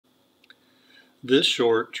This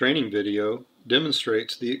short training video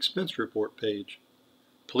demonstrates the expense report page.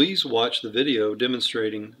 Please watch the video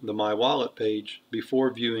demonstrating the My Wallet page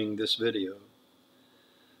before viewing this video.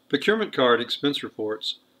 Procurement card expense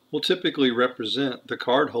reports will typically represent the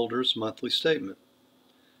cardholder's monthly statement.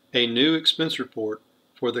 A new expense report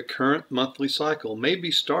for the current monthly cycle may be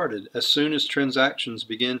started as soon as transactions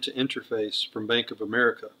begin to interface from Bank of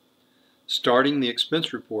America. Starting the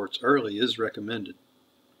expense reports early is recommended.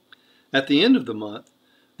 At the end of the month,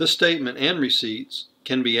 the statement and receipts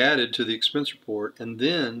can be added to the expense report, and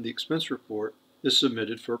then the expense report is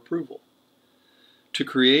submitted for approval. To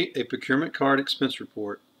create a procurement card expense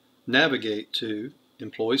report, navigate to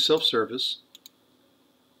Employee Self-Service,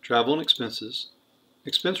 Travel and Expenses,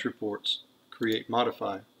 Expense Reports, Create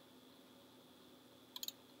Modify.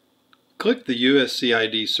 Click the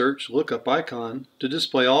USCID search lookup icon to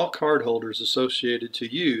display all cardholders associated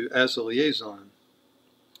to you as a liaison.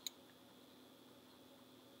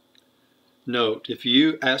 Note, if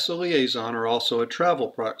you as a liaison are also a travel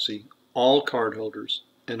proxy, all cardholders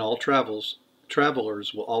and all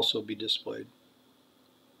travelers will also be displayed.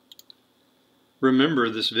 Remember,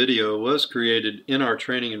 this video was created in our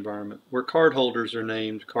training environment where cardholders are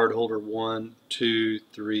named cardholder 1, 2,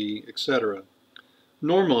 3, etc.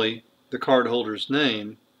 Normally, the cardholder's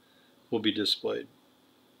name will be displayed.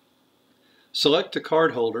 Select a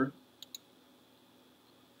cardholder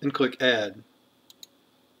and click Add.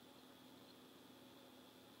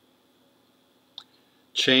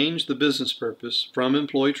 Change the business purpose from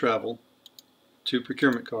employee travel to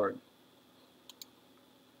procurement card.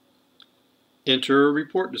 Enter a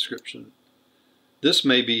report description. This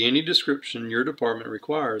may be any description your department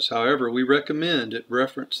requires. However, we recommend it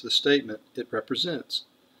reference the statement it represents.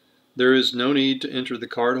 There is no need to enter the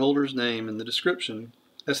cardholder's name in the description,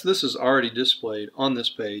 as this is already displayed on this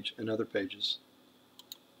page and other pages.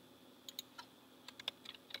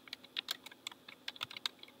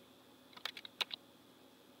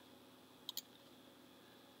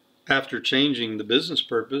 After changing the business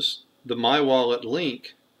purpose, the My Wallet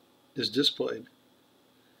link is displayed.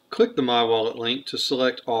 Click the My Wallet link to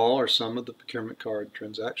select all or some of the procurement card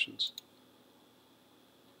transactions.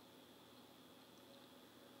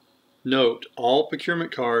 Note, all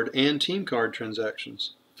procurement card and team card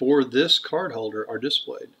transactions for this cardholder are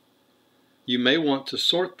displayed. You may want to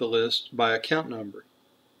sort the list by account number.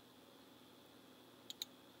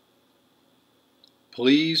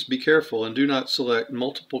 Please be careful and do not select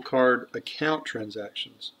multiple card account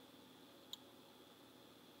transactions.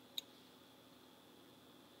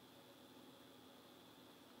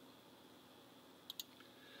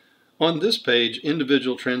 On this page,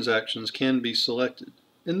 individual transactions can be selected.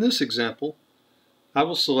 In this example, I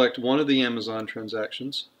will select one of the Amazon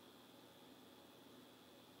transactions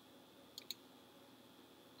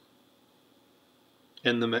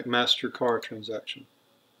and the McMaster car transaction,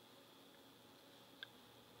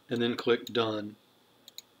 and then click Done.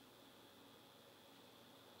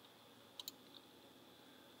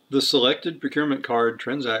 The selected procurement card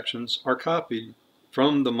transactions are copied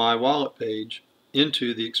from the My Wallet page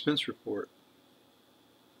into the expense report.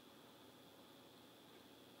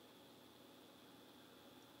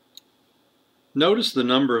 Notice the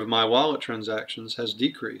number of My Wallet transactions has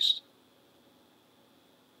decreased.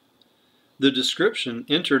 The description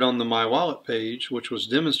entered on the My Wallet page, which was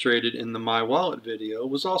demonstrated in the My Wallet video,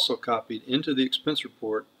 was also copied into the expense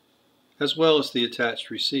report, as well as the attached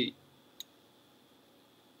receipt.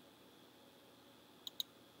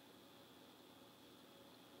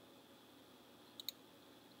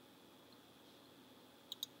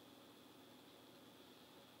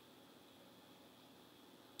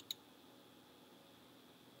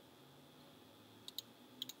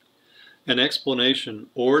 An explanation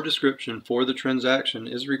or description for the transaction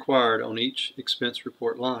is required on each expense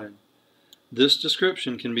report line. This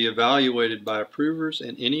description can be evaluated by approvers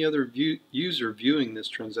and any other user viewing this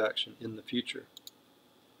transaction in the future.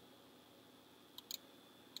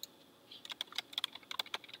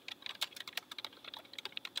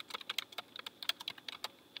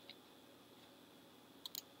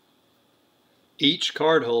 Each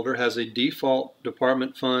cardholder has a default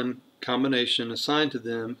department fund combination assigned to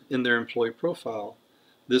them in their employee profile.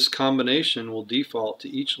 This combination will default to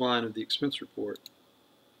each line of the expense report.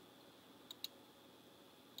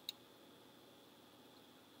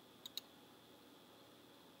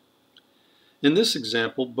 In this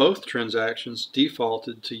example, both transactions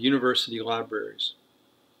defaulted to university libraries.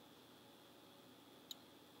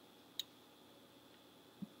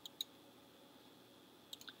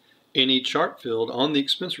 Any chart field on the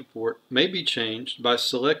expense report may be changed by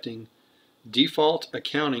selecting Default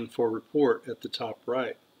Accounting for Report at the top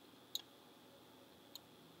right.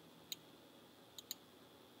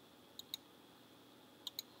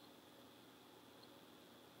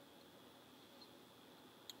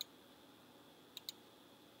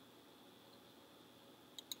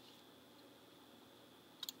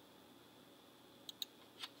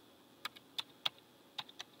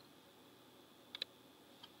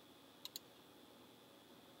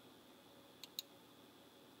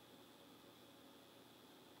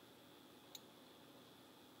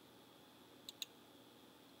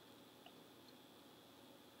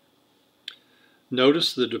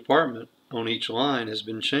 Notice the department on each line has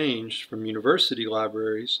been changed from University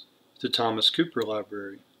Libraries to Thomas Cooper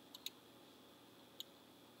Library.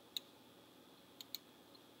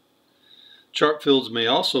 Chart fields may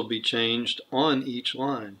also be changed on each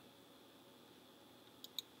line.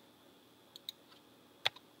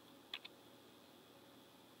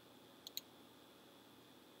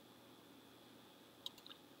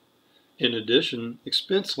 In addition,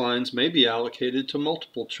 expense lines may be allocated to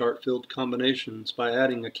multiple chart field combinations by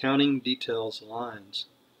adding accounting details lines.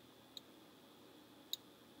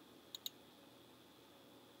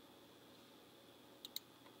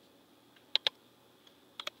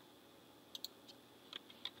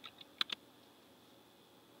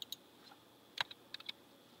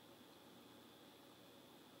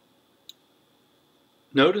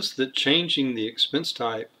 Notice that changing the expense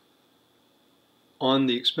type on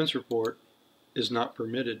the expense report is not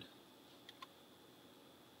permitted.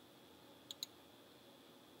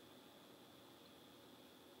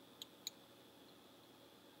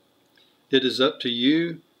 It is up to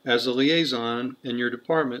you as a liaison and your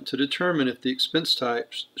department to determine if the expense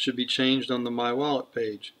types should be changed on the My Wallet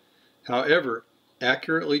page. However,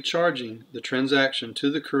 accurately charging the transaction to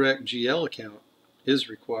the correct GL account is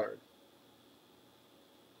required.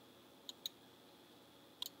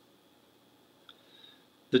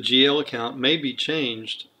 The GL account may be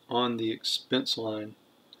changed on the expense line,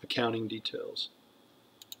 accounting details.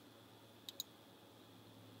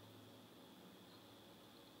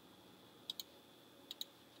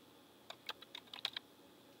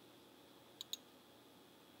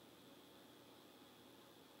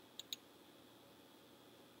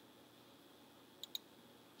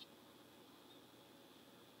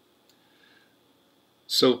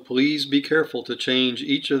 So please be careful to change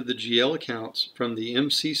each of the GL accounts from the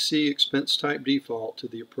MCC expense type default to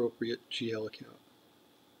the appropriate GL account.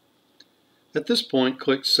 At this point,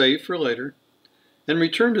 click Save for Later and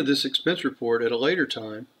return to this expense report at a later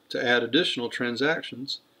time to add additional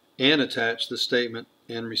transactions and attach the statement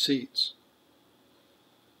and receipts.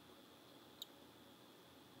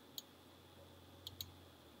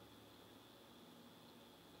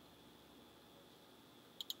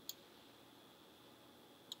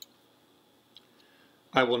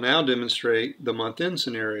 I will now demonstrate the month-end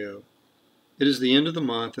scenario. It is the end of the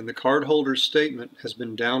month and the cardholder's statement has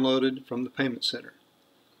been downloaded from the payment center.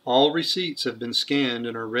 All receipts have been scanned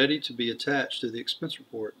and are ready to be attached to the expense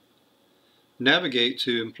report. Navigate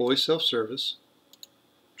to Employee Self-Service,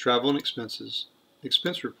 Travel and Expenses,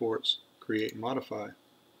 Expense Reports, Create and Modify.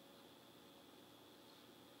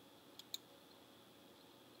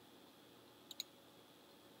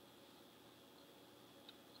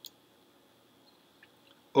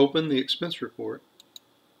 Open the expense report.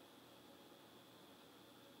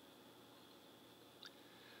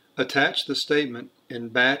 Attach the statement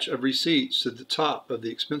and batch of receipts to the top of the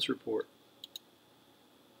expense report.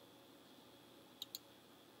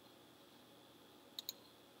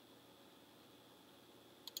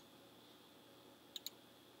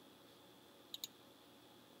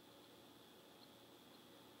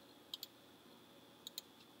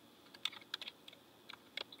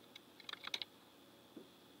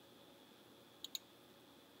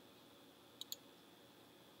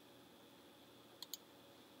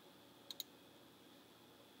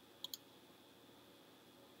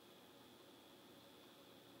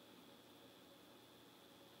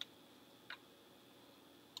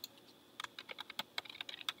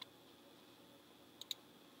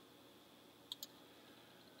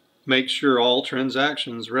 Make sure all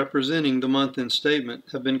transactions representing the month-end statement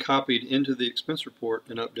have been copied into the expense report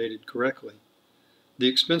and updated correctly. The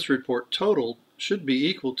expense report total should be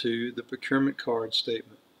equal to the procurement card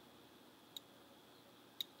statement.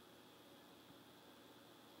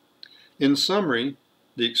 In summary,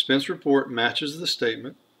 the expense report matches the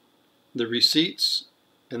statement, the receipts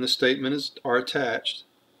and the statement are attached,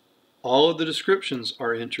 all of the descriptions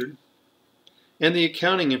are entered, and the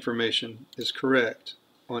accounting information is correct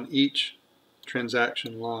on each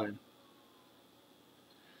transaction line.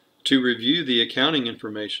 To review the accounting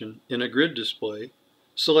information in a grid display,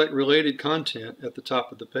 select Related Content at the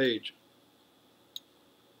top of the page.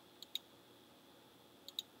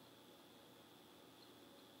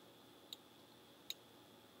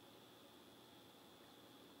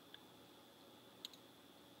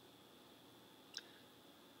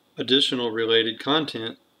 Additional related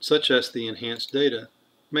content, such as the enhanced data,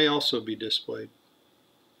 may also be displayed.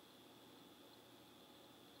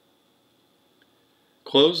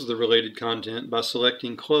 Close the related content by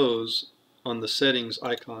selecting Close on the Settings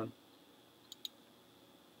icon.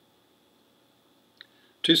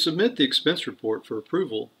 To submit the expense report for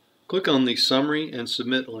approval, Click on the Summary and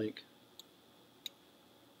Submit link.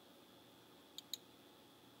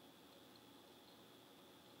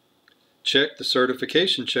 Check the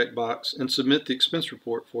Certification checkbox and submit the expense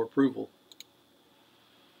report for approval.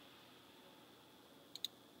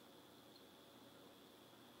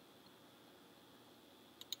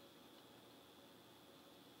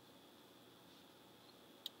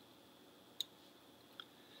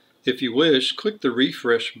 If you wish, click the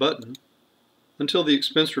Refresh button until the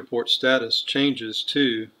expense report status changes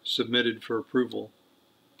to Submitted for Approval.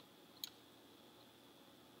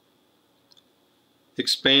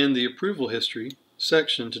 Expand the Approval History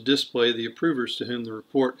section to display the approvers to whom the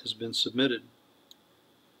report has been submitted.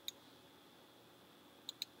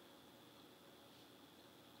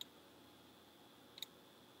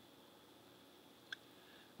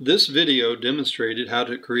 This video demonstrated how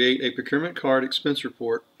to create a procurement card expense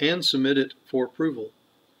report and submit it for approval.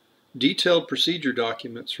 Detailed procedure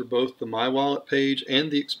documents for both the My Wallet page and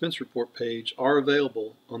the expense report page are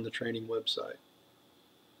available on the training website.